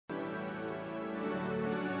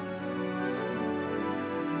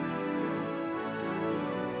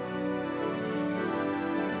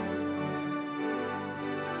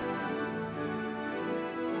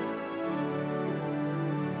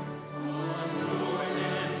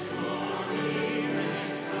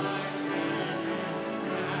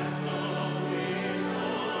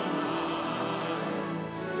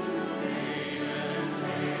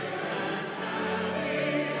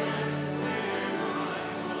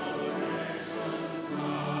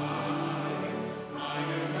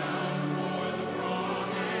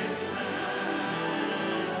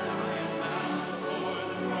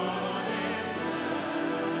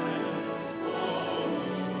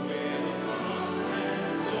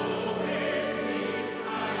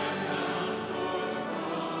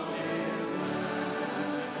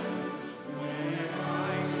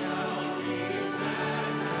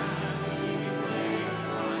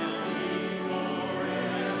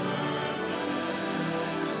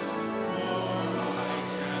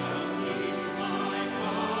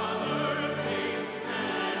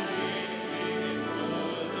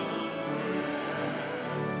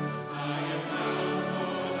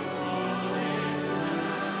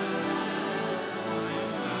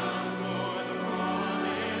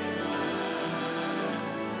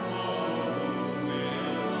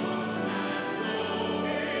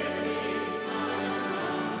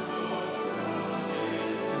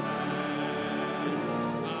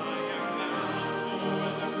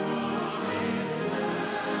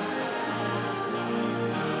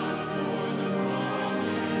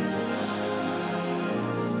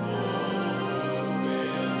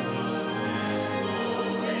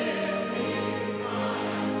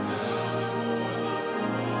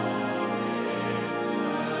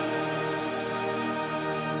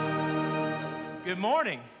Good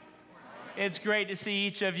morning. It's great to see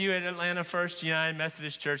each of you at Atlanta First United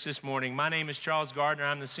Methodist Church this morning. My name is Charles Gardner.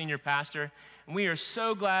 I'm the senior pastor, and we are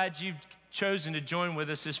so glad you've chosen to join with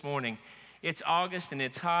us this morning. It's August, and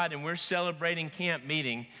it's hot, and we're celebrating camp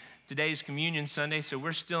meeting. Today's Communion Sunday, so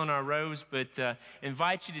we're still in our robes, but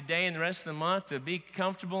invite you today and the rest of the month to be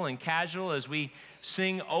comfortable and casual as we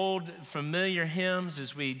sing old, familiar hymns,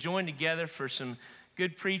 as we join together for some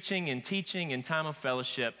good preaching and teaching and time of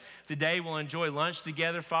fellowship. Today we'll enjoy lunch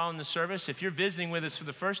together following the service. If you're visiting with us for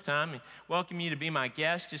the first time, I welcome you to be my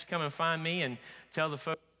guest. Just come and find me and tell the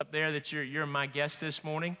folks up there that you're my guest this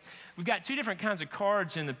morning. We've got two different kinds of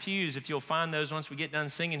cards in the pews, if you'll find those once we get done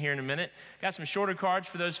singing here in a minute. Got some shorter cards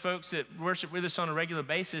for those folks that worship with us on a regular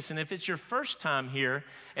basis, and if it's your first time here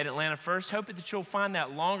at Atlanta First, hope that you'll find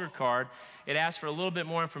that longer card. It asks for a little bit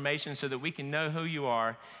more information so that we can know who you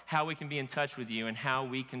are, how we can be in touch with you, and how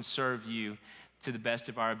we can serve you to the best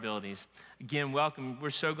of our abilities. Again, welcome. We're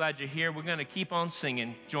so glad you're here. We're going to keep on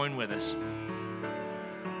singing. Join with us.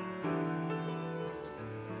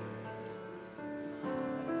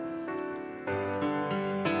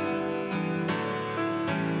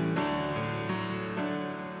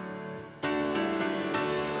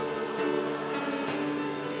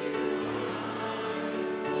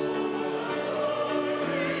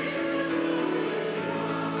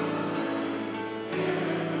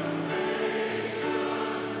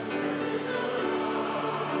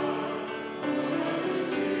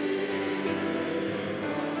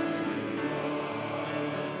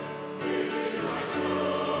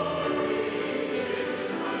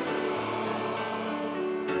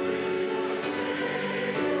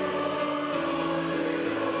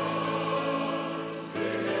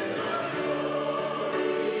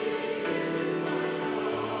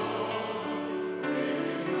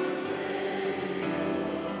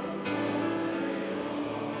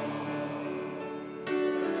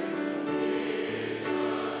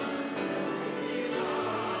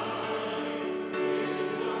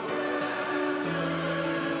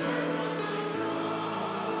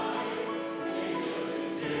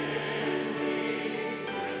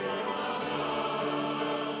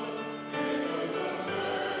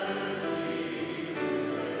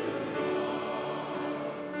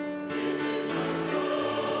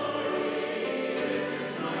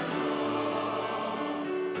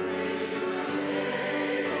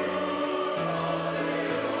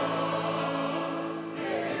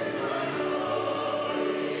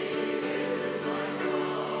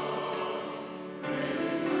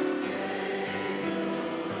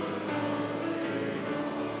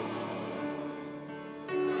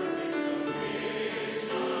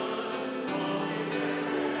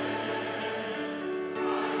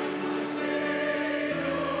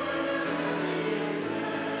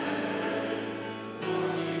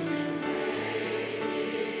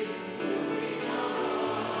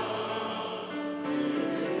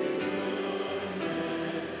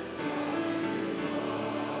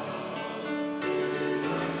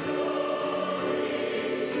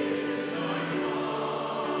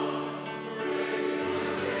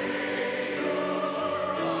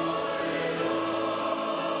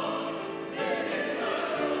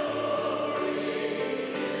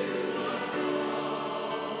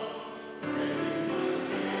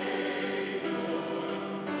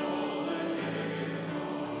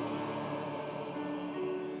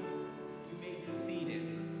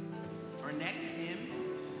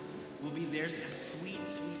 There's a sweet,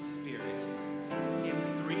 sweet spirit. Hymn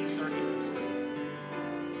 334.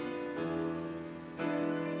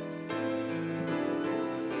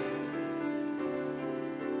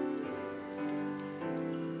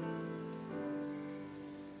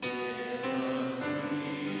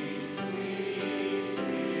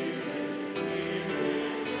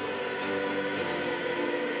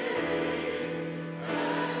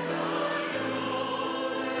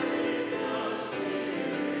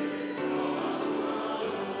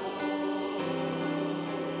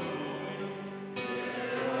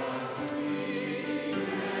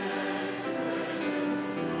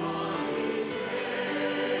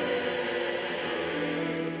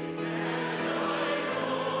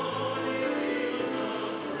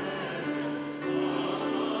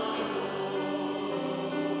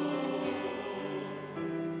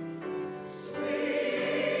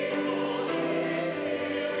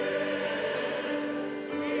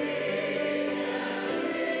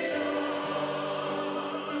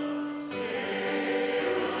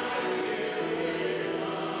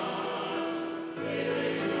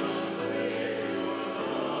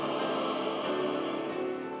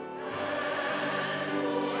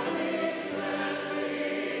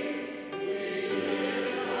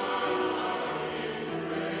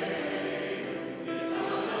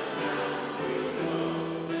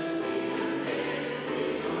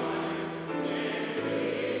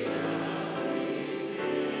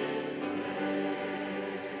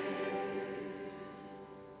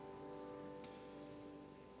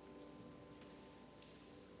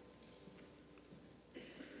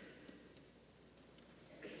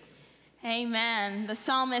 Amen. The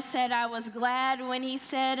psalmist said, I was glad when he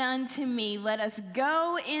said unto me, let us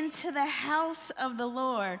go into the house of the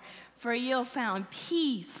Lord, for you'll find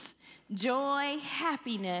peace, joy,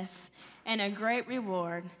 happiness, and a great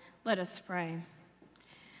reward. Let us pray.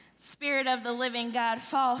 Spirit of the living God,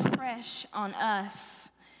 fall fresh on us.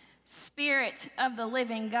 Spirit of the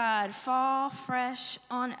living God, fall fresh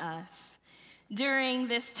on us. During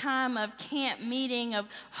this time of camp meeting, of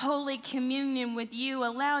Holy Communion with you,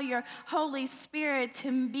 allow your Holy Spirit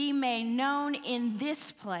to be made known in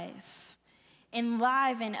this place.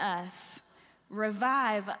 Enliven us,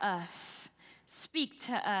 revive us, speak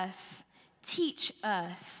to us, teach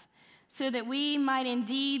us, so that we might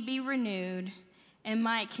indeed be renewed and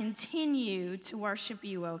might continue to worship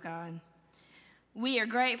you, O God. We are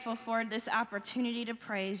grateful for this opportunity to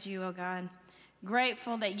praise you, O God.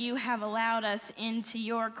 Grateful that you have allowed us into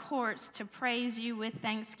your courts to praise you with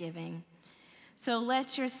thanksgiving. So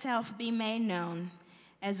let yourself be made known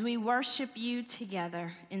as we worship you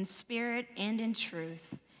together in spirit and in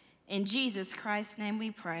truth. In Jesus Christ's name we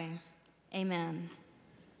pray. Amen.